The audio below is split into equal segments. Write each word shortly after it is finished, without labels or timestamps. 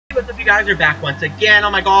up, you guys? We're back once again. Oh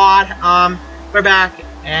my god. We're back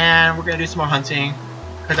and we're gonna do some more hunting.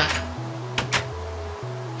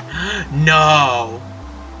 No.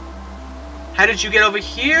 How did you get over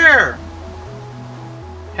here?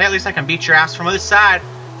 Hey, at least I can beat your ass from this side.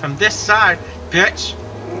 From this side, bitch.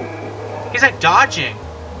 He's like dodging.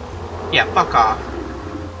 Yeah, fuck off.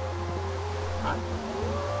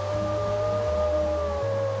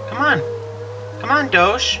 Come on. Come on,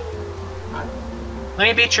 Doge. Let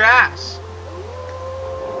me beat your ass.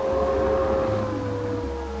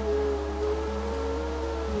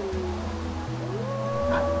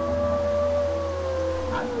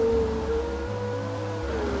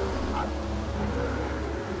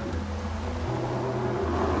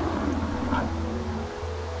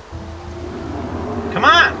 Come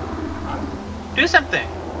on. Do something.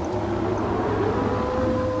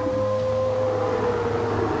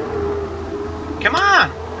 Come on.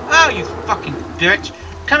 Oh, you fucking bitch.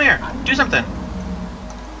 Come here. Do something.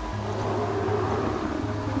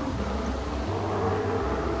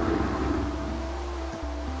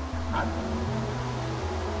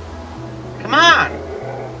 Come on.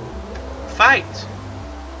 Fight.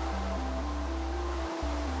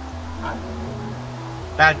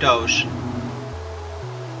 Bad Doge.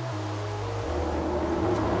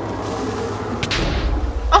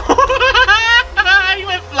 He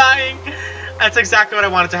went flying. That's exactly what I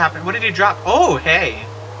wanted to happen. What did he drop? Oh, hey.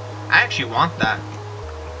 I actually want that.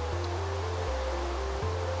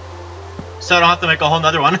 So I don't have to make a whole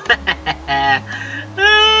nother one.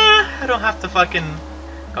 I don't have to fucking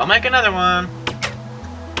go make another one.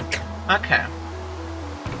 Okay.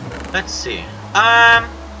 Let's see.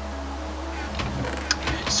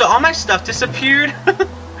 So all my stuff disappeared?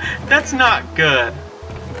 That's not good.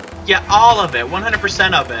 Yeah, all of it.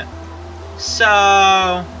 100% of it. So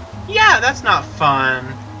yeah, that's not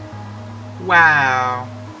fun. Wow.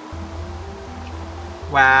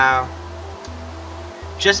 Wow.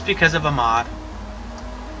 Just because of a mod.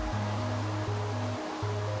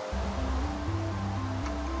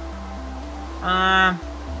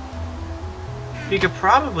 You could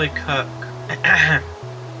probably cook.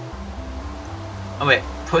 Oh wait,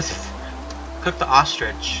 cook the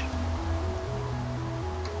ostrich.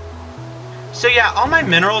 So yeah, all my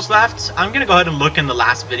minerals left. I'm gonna go ahead and look in the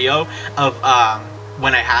last video of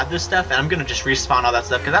when I had this stuff, and I'm gonna just respawn all that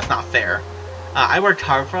stuff because that's not fair. I worked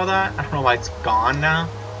hard for all that. I don't know why it's gone now.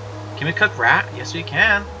 Can we cook rat? Yes, we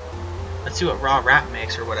can. Let's see what raw rat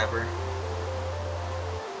makes or whatever.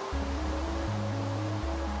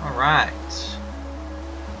 All right.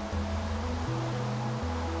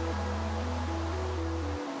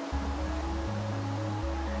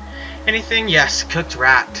 Anything? Yes, cooked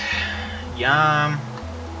rat. Yum.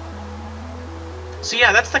 So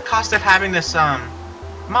yeah, that's the cost of having this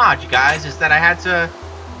mod, you guys, is that I had to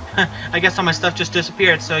I guess all my stuff just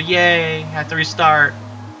disappeared, so yay, had to restart.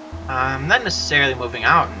 Not necessarily moving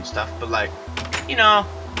out and stuff, but like, you know,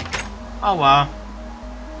 oh well.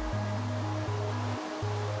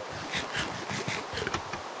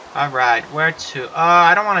 Alright, where to?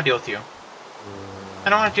 I don't want to deal with you. I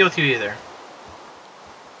don't want to deal with you either.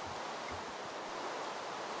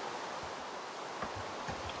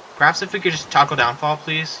 Perhaps if we could just toggle downfall,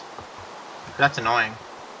 please. That's annoying.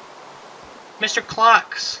 Mr.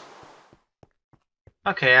 Clocks!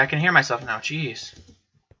 Okay, I can hear myself now. Jeez.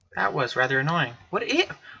 That was rather annoying. What is...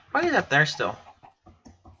 Why is that there still?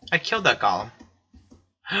 I killed that golem.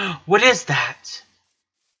 What is that?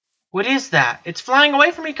 What is that? It's flying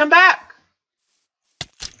away from me. Come back!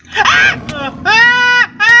 Ah!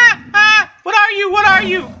 Ah! Ah! Ah! What are you? What are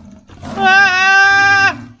you?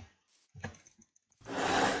 Ah!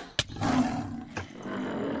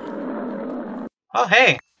 Oh,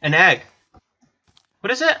 hey. An egg.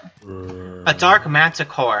 What is it? A dark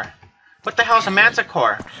manticore. What the hell is a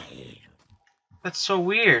manticore? That's so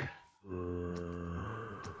weird.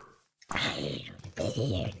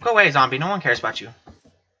 Go away, zombie. No one cares about you.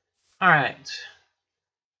 Alright.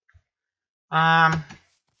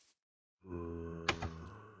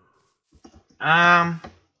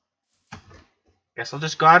 Guess I'll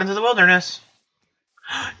just go out into the wilderness.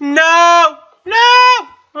 No! No!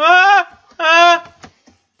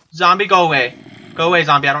 Zombie, go away. Go away,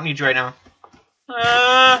 zombie. I don't need you right now.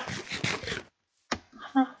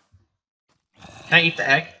 Can I eat the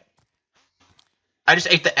egg? I just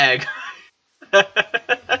ate the egg.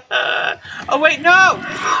 Oh, wait, no!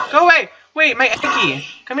 Go away! Wait, my eggie!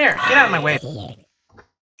 Come here. Get out of my way.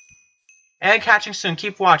 Egg hatching soon.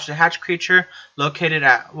 Keep watch. The hatched creature located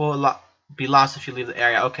at will be lost if you leave the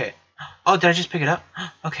area. Okay. Oh, did I just pick it up?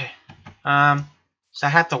 Okay. So I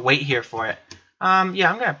have to wait here for it.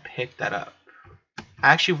 Yeah, I'm gonna pick that up.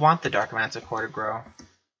 I actually want the Dark Manticore to grow.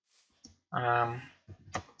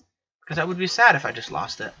 Because that would be sad if I just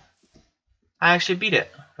lost it. I actually beat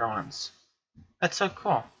it for once. That's so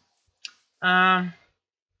cool. I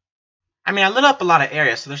mean, I lit up a lot of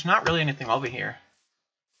areas, so there's not really anything over here.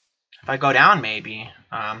 If I go down, maybe.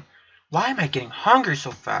 Why am I getting hungry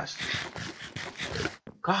so fast?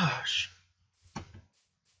 Gosh.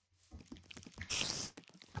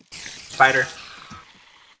 Spider.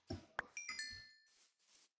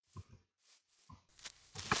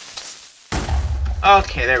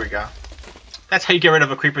 Okay, there we go. That's how you get rid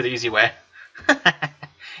of a creeper the easy way.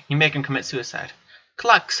 You make him commit suicide.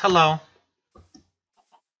 Clucks, hello.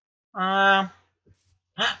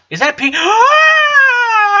 Is that pink?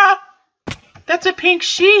 That's a pink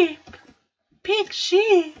sheep. Pink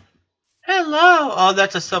sheep. Hello. Oh,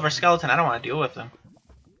 that's a silver skeleton. I don't want to deal with them.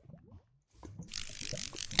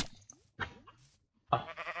 Oh.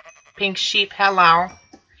 Pink sheep, hello.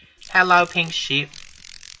 Hello, pink sheep.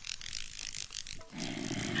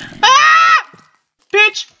 Ah!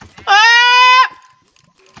 Bitch! Ah!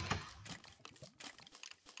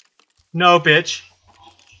 No, bitch.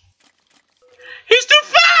 He's too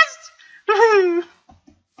fast! I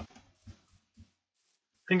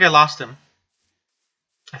think I lost him.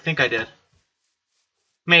 I think I did.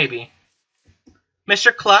 Maybe.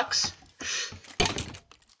 Mr. Clucks?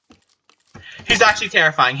 He's actually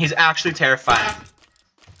terrifying. He's actually terrifying.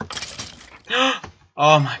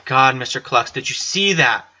 Oh my god, Mr. Clucks, did you see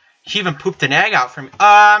that? He even pooped an egg out for me.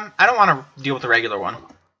 I don't want to deal with the regular one.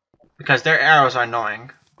 Because their arrows are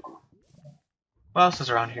annoying. What else is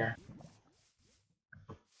around here?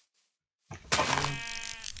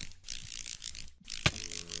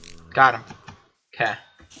 Got him. Okay.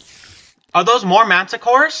 Are those more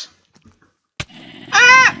manticores?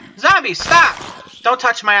 Ah! Zombies, stop! Don't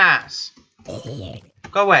touch my ass.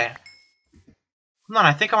 Go away. Hold on,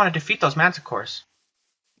 I think I want to defeat those manticores.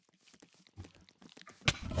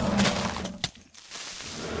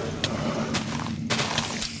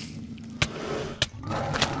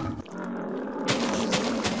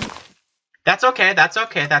 That's okay, that's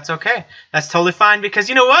okay, that's okay. That's totally fine because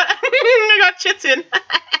you know what? I got chitten.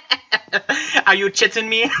 Are you chitting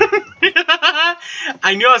me?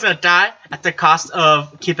 I knew I was gonna die at the cost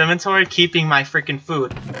of keep inventory, keeping my freaking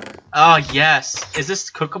food. Oh yes. Is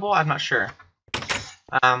this cookable? I'm not sure.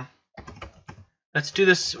 Let's do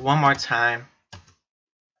this one more time.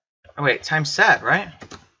 Oh wait, time set, right?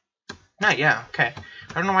 Not yeah, okay.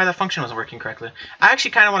 I don't know why that function wasn't working correctly. I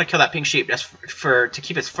actually kind of want to kill that pink sheep just to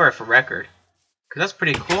keep its fur for record. Because that's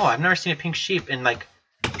pretty cool. I've never seen a pink sheep in like...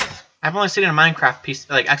 I've only seen it in a Minecraft piece,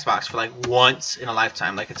 like Xbox, for like once in a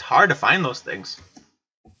lifetime. Like it's hard to find those things.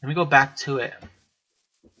 Let me go back to it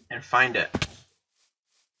and find it.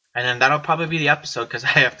 And then that'll probably be the episode because I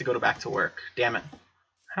have to go back to work. Damn it.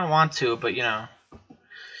 I don't want to, but you know.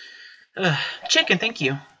 Ugh. Chicken, thank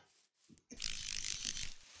you.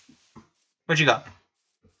 Where'd you go?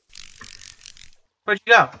 Where'd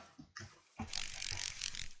you go?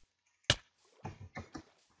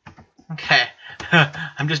 Okay.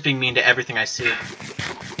 I'm just being mean to everything I see.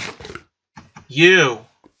 You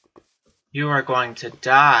are going to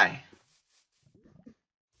die.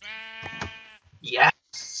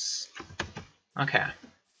 Yes. Okay.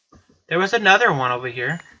 There was another one over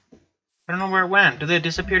here. I don't know where it went. Do they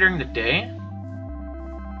disappear during the day?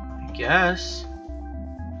 I guess.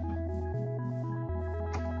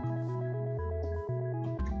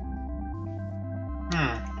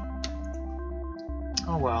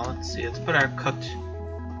 Oh well, let's see. Let's put our cooked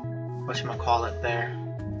whatchamacallit there.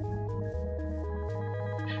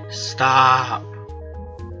 Stop.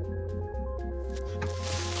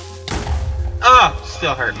 Oh,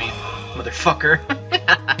 still hurt me, motherfucker.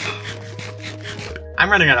 I'm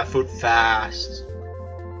running out of food fast.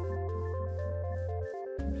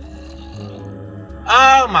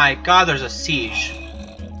 Oh my god, there's a siege.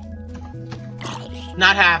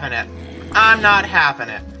 Not having it. I'm not having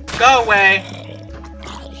it. Go away.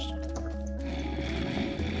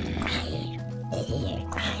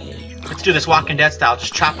 Let's do this Walking Dead style.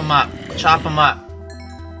 Just chop them up. Chop them up.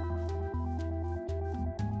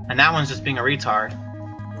 And that one's just being a retard.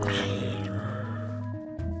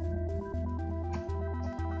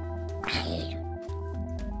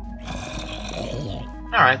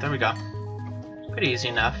 Alright, there we go. Pretty easy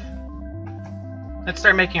enough. Let's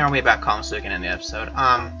start making our way back home so we can end the episode.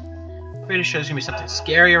 Pretty sure there's gonna be something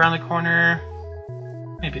scary around the corner.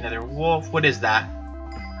 Maybe another wolf. What is that?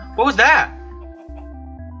 What was that?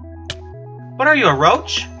 What are you, a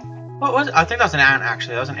roach? What was it? I think that was an ant,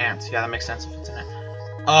 actually. That was an ant. Yeah, that makes sense if it's an ant.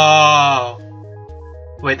 Oh.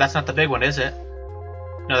 Wait, that's not the big one, is it?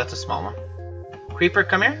 No, that's a small one. Creeper,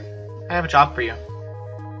 come here. I have a job for you.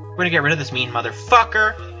 We're gonna get rid of this mean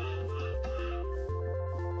motherfucker.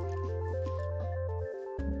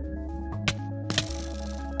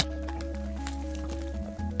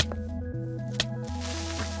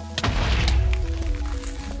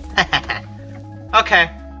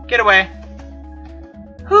 Okay, get away.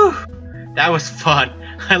 Whew, that was fun.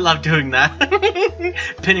 I love doing that.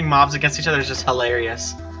 Pinning mobs against each other is just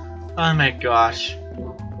hilarious. Oh my gosh.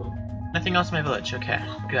 Nothing else in my village. Okay,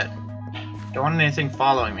 good. Don't want anything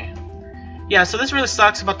following me. Yeah, so this really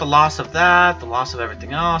sucks about the loss of that, the loss of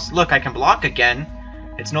everything else. Look, I can block again.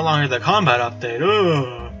 It's no longer the combat update.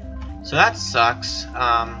 Ugh. So that sucks.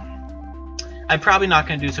 I'm probably not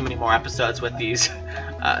going to do too many more episodes with these.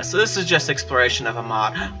 So this is just exploration of a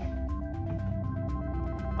mod.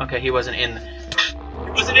 Okay, he wasn't in.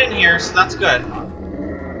 He wasn't in here, so that's good.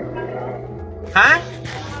 Huh?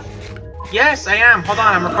 Yes, I am. Hold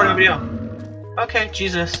on, I'm recording a video. Okay,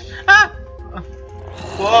 Jesus. Ah!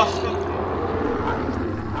 Whoa.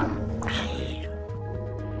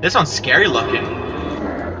 This one's scary looking.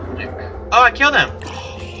 Oh, I killed him.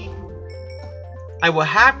 I will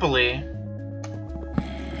happily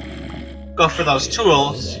go for those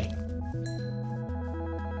tools.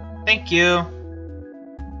 Thank you.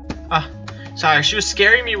 Sorry, she was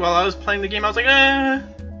scaring me while I was playing the game. I was like, I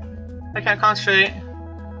can't concentrate.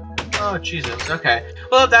 Oh, Jesus. Okay.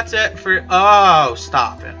 Well, that's it for... Oh,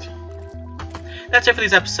 stop it. That's it for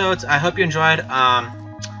these episodes. I hope you enjoyed.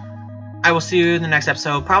 I will see you in the next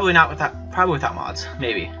episode. Probably not without... Probably without mods.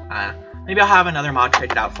 Maybe. Maybe I'll have another mod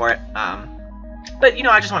created out for it. But, you know,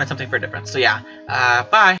 I just wanted something for a difference. So, yeah.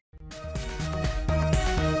 Bye.